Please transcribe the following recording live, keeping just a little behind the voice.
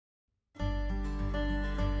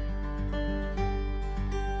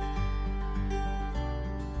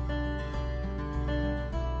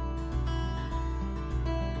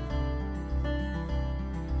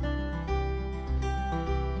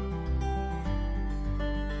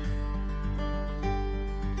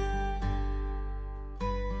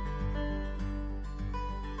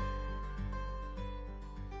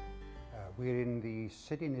We're in the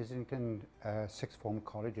City in Islington Sixth Form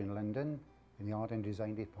College in London in the Art and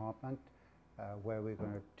Design Department where we're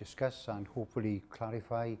going to discuss and hopefully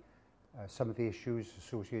clarify some of the issues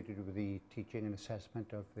associated with the teaching and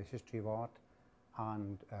assessment of the history of art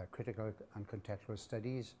and critical and contextual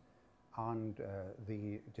studies, and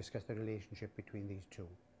discuss the relationship between these two.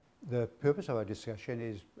 The purpose of our discussion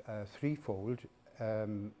is threefold.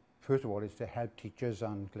 First of all, is to help teachers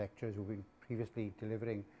and lecturers who've been previously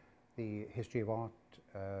delivering the history of art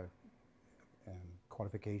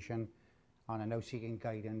qualification and are now seeking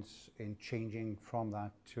guidance in changing from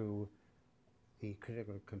that to the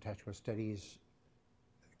critical contextual studies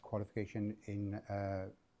qualification in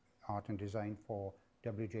art and design for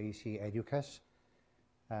WJEC Educus.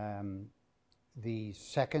 The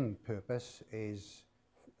second purpose is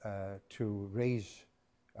to raise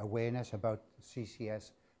awareness about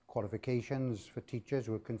CCS qualifications for teachers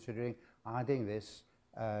who are considering adding this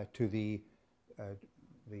to the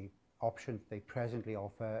options they presently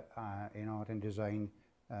offer in art and design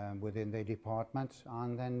within their departments.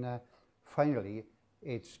 And then finally,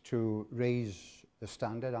 it's to raise the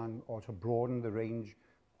standard and also broaden the range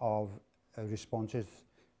of responses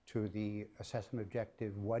to the assessment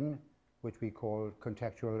objective 1, which we call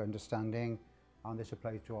contextual understanding, and this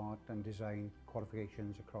applies to art and design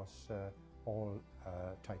qualifications across all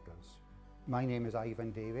titles. My name is Ivan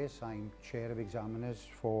Davis. I'm Chair of Examiners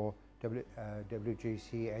for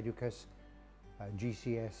WJC Educus,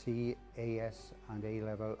 GCSE, AS and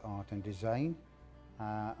A-Level Art and Design,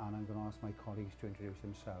 and I'm going to ask my colleagues to introduce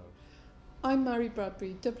themselves. I'm Mary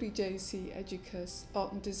Bradbury, WJC Educus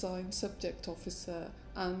Art and Design Subject Officer,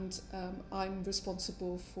 and I'm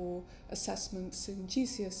responsible for assessments in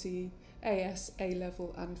GCSE, AS,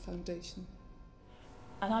 A-Level and Foundation.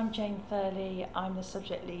 And I'm Jane Thurley. I'm the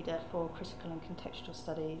subject leader for Critical and Contextual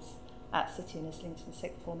Studies at City in Islington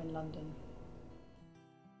Sixth Form in London.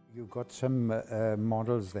 You've got some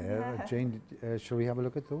models there. Yeah. Jane, shall we have a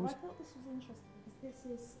look at those? Well, I thought this was interesting because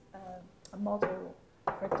this is a model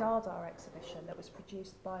for a Dada exhibition that was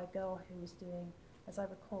produced by a girl who was doing, as I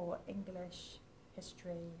recall, English,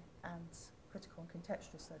 history and critical and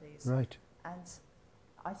contextual studies. Right. And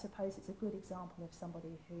I suppose it's a good example of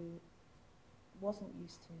somebody who wasn't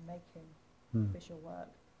used to making visual work,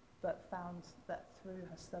 but found that through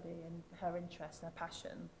her study and her interest, her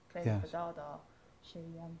passion, clearly for Dada, she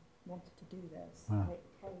wanted to do this. Wow. And it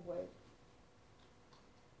came with.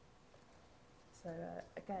 So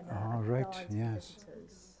again, right, yes.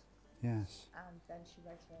 Visitors. Yes. And then she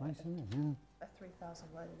wrote a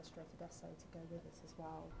 3,000-word illustrated essay to go with it as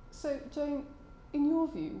well. So Jane, in your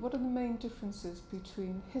view, what are the main differences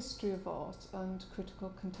between history of art and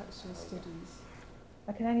critical contextual studies?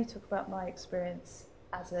 I can only talk about my experience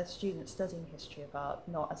as a student studying history of art,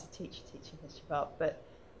 not as a teacher teaching history of art, but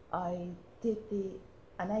I did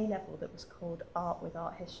an A-level that was called Art with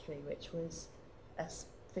Art History, which was a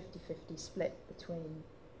 50-50 split between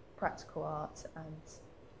practical art and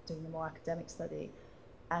doing the more academic study.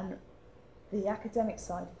 And the academic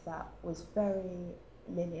side of that was very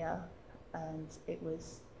linear, and it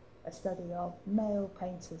was a study of male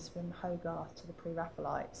painters from Hogarth to the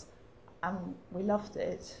Pre-Raphaelites. And we loved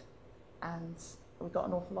it, and we got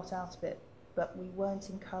an awful lot out of it, but we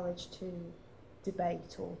weren't encouraged to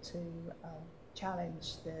debate or to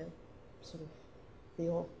challenge the sort of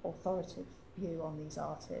the authoritative view on these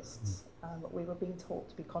artists. We were being taught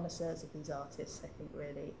to be connoisseurs of these artists, I think,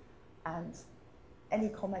 really, and any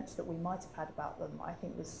comments that we might have had about them, I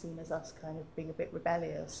think, was seen as us kind of being a bit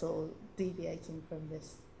rebellious or deviating from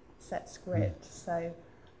this set script. So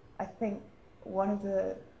I think one of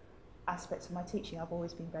the aspects of my teaching I've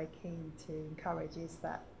always been very keen to encourage is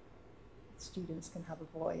that students can have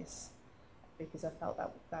a voice, because I felt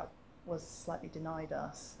that was slightly denied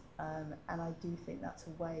us, and I do think that's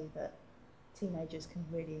a way that teenagers can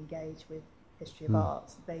really engage with history of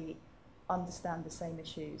art. They understand the same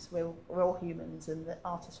issues. We're all humans, and the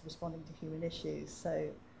artists are responding to human issues, so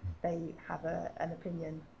they have an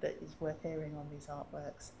opinion that is worth hearing on these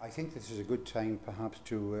artworks. I think this is a good time perhaps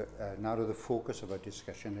to narrow the focus of our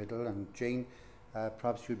discussion a little, and Jane,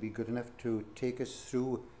 perhaps you'd be good enough to take us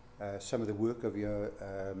through some of the work of your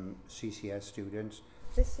CCS students.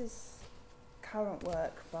 This is current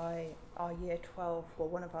work by our Year 12, or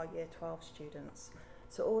one of our Year 12 students.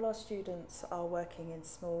 So all our students are working in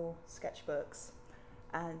small sketchbooks,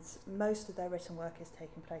 and most of their written work is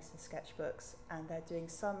taking place in sketchbooks, and they're doing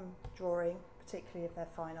some drawing, particularly if they're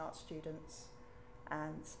fine art students,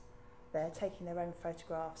 and they're taking their own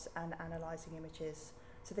photographs and analysing images.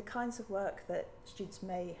 So the kinds of work that students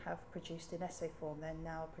may have produced in essay form, they're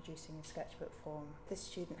now producing in sketchbook form. This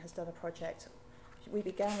student has done a project We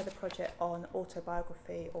began with a project on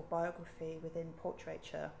autobiography or biography within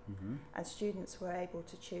portraiture, and students were able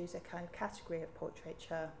to choose a kind of category of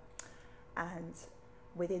portraiture, and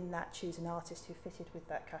within that choose an artist who fitted with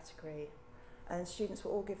that category. And students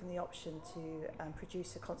were all given the option to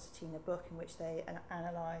produce a concertina book in which they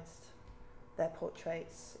analysed their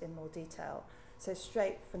portraits in more detail. So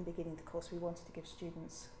straight from the beginning of the course, we wanted to give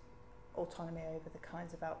students autonomy over the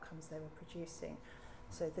kinds of outcomes they were producing.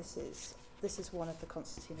 So this is one of the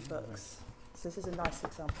concertina books. So this is a nice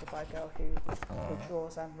example by a girl who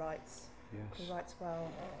draws and writes, who writes well.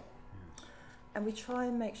 And we try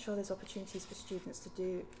and make sure there's opportunities for students to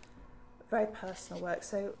do very personal work.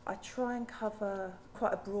 So I try and cover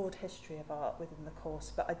quite a broad history of art within the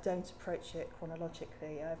course, but I don't approach it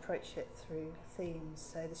chronologically. I approach it through themes.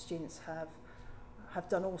 So the students have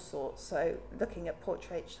done all sorts. So looking at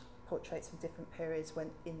portraits from different periods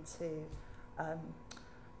went into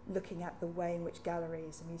looking at the way in which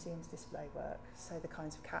galleries and museums display work, so the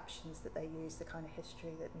kinds of captions that they use, the kind of history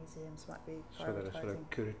that museums might be prioritising. So there are sort of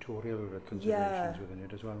curatorial considerations within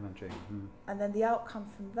it as well, aren't you? And then the outcome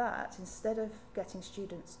from that, instead of getting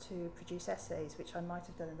students to produce essays, which I might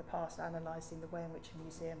have done in the past, analysing the way in which a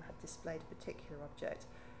museum had displayed a particular object,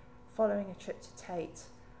 following a trip to Tate,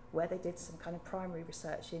 where they did some kind of primary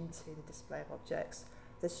research into the display of objects,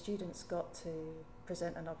 the students got to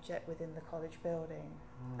present an object within the college building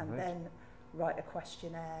and then write a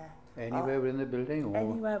questionnaire. Anywhere within the building? Or?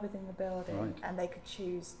 Anywhere within the building. And they could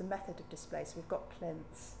choose the method of display. So we've got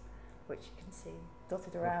plinths, which you can see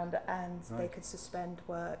dotted around, and they could suspend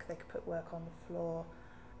work, they could put work on the floor,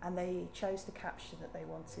 and they chose the caption that they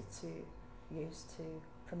wanted to use to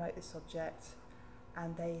promote this object,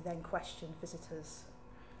 and they then questioned visitors,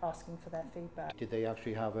 asking for their feedback. Did they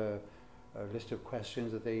actually have a list of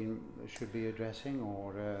questions that they should be addressing,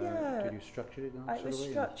 or did you structure it in that sort of way? It was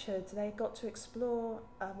structured. They got to explore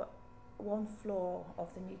one floor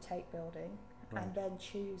of the new Tate building, and then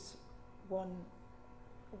choose one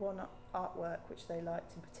artwork which they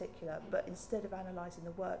liked in particular, but instead of analysing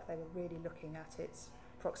the work, they were really looking at its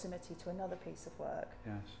proximity to another piece of work.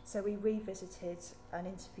 So we revisited an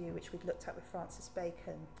interview which we'd looked at with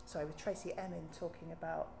with Tracy Emin, talking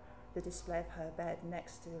about the display of her bed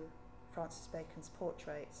next to Francis Bacon's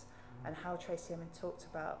portraits, and how Tracy Emin talked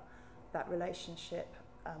about that relationship,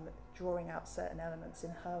 drawing out certain elements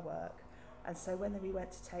in her work. And so when we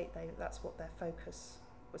went to Tate, that's what their focus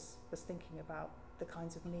was thinking about, the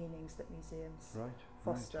kinds of meanings that museums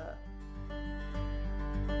foster.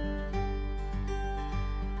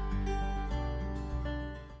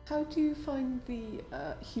 How do you find the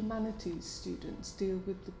humanities students deal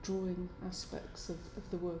with the drawing aspects of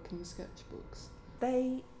the work in the sketchbooks?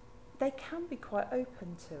 They can be quite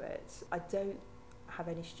open to it. I don't have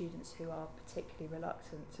any students who are particularly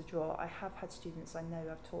reluctant to draw. I have had students I know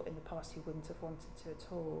I've taught in the past who wouldn't have wanted to at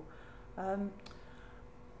all. And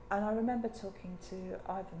I remember talking to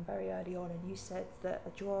Ivan very early on, and you said that a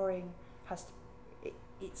drawing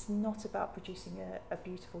it's not about producing a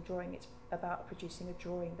beautiful drawing, it's about producing a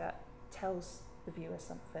drawing that tells the viewer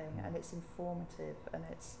something, and it's informative, and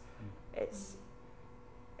it's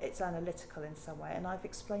analytical in some way. And I've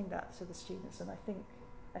explained that to the students, and I think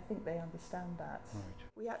they understand that.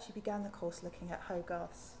 We actually began the course looking at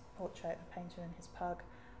Hogarth's portrait of a painter and his pug,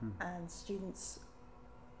 and students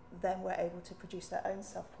then were able to produce their own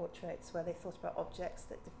self-portraits where they thought about objects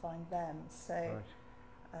that defined them. So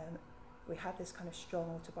we had this kind of strong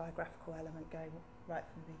autobiographical element going right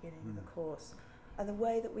from the beginning of the course. And the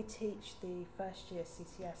way that we teach the first year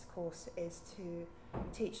CCS course is to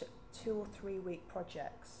teach 2 or 3 week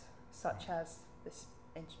projects, such as this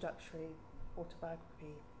introductory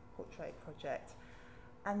autobiography portrait project.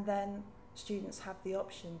 And then students have the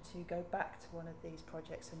option to go back to one of these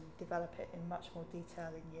projects and develop it in much more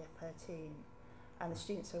detail in year 13. And the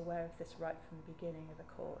students are aware of this right from the beginning of the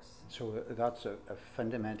course. So that's a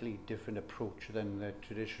fundamentally different approach than the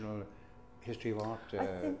traditional history of art I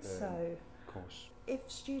think so. Course.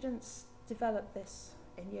 If students develop this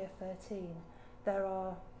in year 13,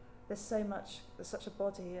 there's such a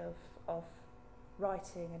body of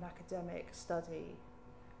writing and academic study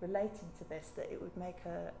relating to this that it would make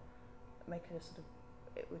a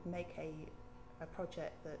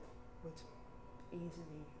project that would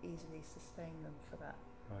easily sustain them for that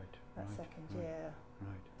second year.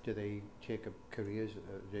 Do they take up careers? Do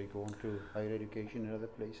they go on to higher education in other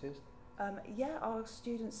places?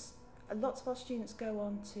 Lots of our students go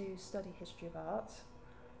on to study history of art.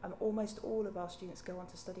 Almost all of our students go on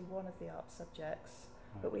to study one of the art subjects,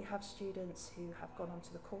 but we have students who have gone on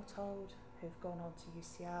to the Courtauld, who've gone on to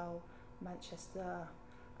UCL, Manchester,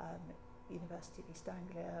 University of East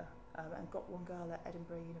Anglia, and got one girl at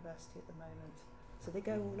Edinburgh University at the moment. So they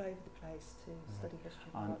go all over the place to study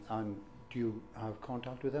history of art. And do you have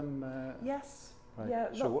contact with them? Yes. Right. Yeah.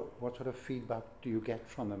 So what sort of feedback do you get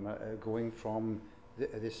from them going from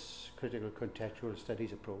this critical contextual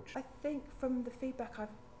studies approach? I think from the feedback I've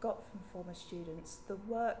got from former students, the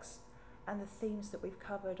works and the themes that we've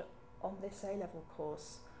covered on this A-level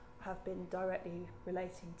course have been directly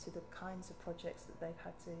relating to the kinds of projects that they've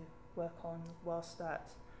had to work on whilst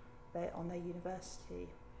on their university,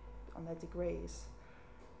 on their degrees.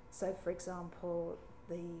 So for example,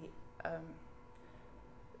 the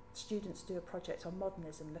students do a project on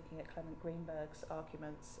modernism looking at Clement Greenberg's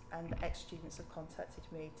arguments, and ex-students have contacted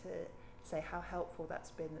me to say how helpful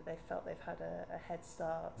that's been, that they felt they've had a head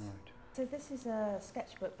start. Right. So this is a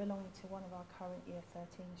sketchbook belonging to one of our current Year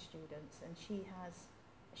 13 students, and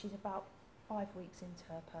she's about 5 weeks into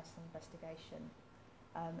her personal investigation.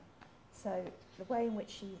 So the way in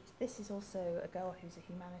which this is also a girl who's a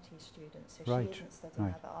humanities student, so right. she isn't studying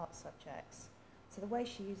Right. other art subjects. So the way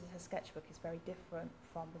she uses her sketchbook is very different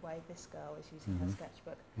from the way this girl is using her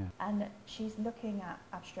sketchbook. Yeah. And she's looking at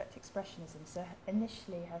abstract expressionism. So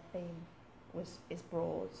initially her theme is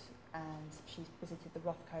broad, and she's visited the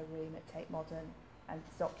Rothko room at Tate Modern and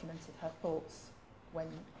documented her thoughts when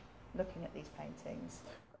looking at these paintings.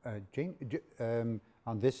 Jane,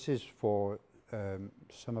 and this is for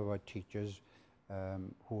some of our teachers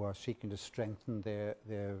who are seeking to strengthen their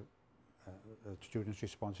students'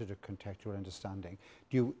 responses to contextual understanding.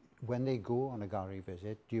 When they go on a gallery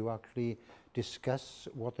visit, do you actually discuss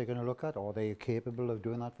what they're going to look at, or are they capable of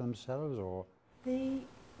doing that for themselves? Or the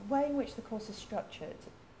way in which the course is structured,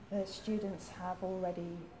 the students have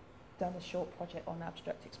already done a short project on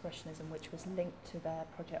abstract expressionism, which was linked to their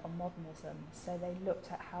project on modernism. So they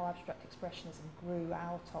looked at how abstract expressionism grew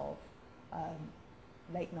out of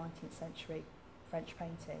late 19th century French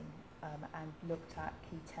painting, and looked at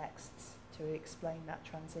key texts to explain that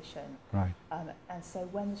transition. right. And so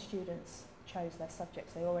when the students chose their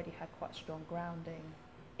subjects, they already had quite strong grounding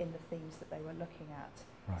in the themes that they were looking at.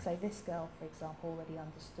 Right. So this girl, for example, already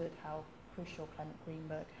understood how crucial Clement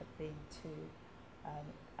Greenberg had been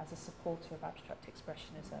as a supporter of abstract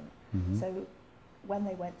expressionism. Mm-hmm. So when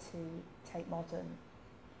they went to Tate Modern,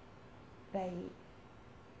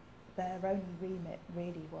 their only remit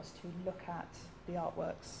really was to look at the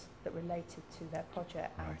artworks that related to their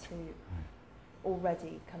project, and to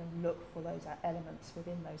already kind of look for those elements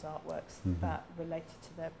within those artworks that related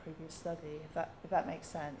to their previous study, if that makes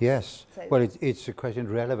sense. Yes. So Well, it's a question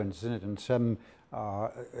of relevance, isn't it? And some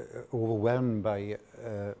are overwhelmed by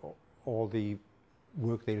all the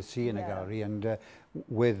work they'll see in a gallery, and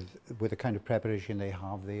with the kind of preparation they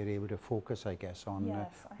have, they're able to focus, I guess, on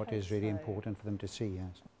what is really important for them to see.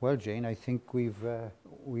 Yes. Well, Jane, I think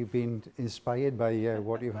we've been inspired by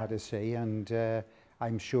what you've had to say, and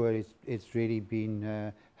I'm sure it's really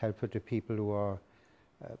been helpful to people who are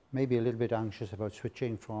maybe a little bit anxious about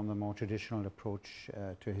switching from the more traditional approach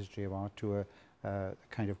to history of art to a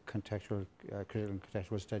kind of contextual, critical and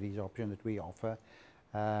contextual studies option that we offer.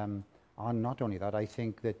 And not only that, I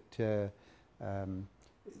think that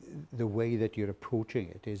the way that you're approaching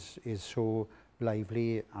it is so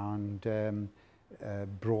lively and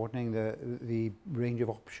broadening the range of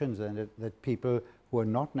options, and that people who are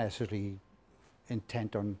not necessarily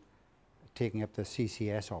intent on taking up the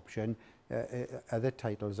CCS option, other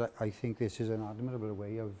titles, I think this is an admirable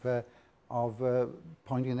way of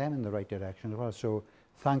pointing them in the right direction as well. So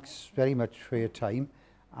thanks very much for your time,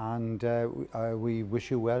 and we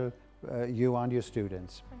wish you well, you and your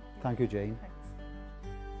students. Thank you. Thank you, Jane. Thank you.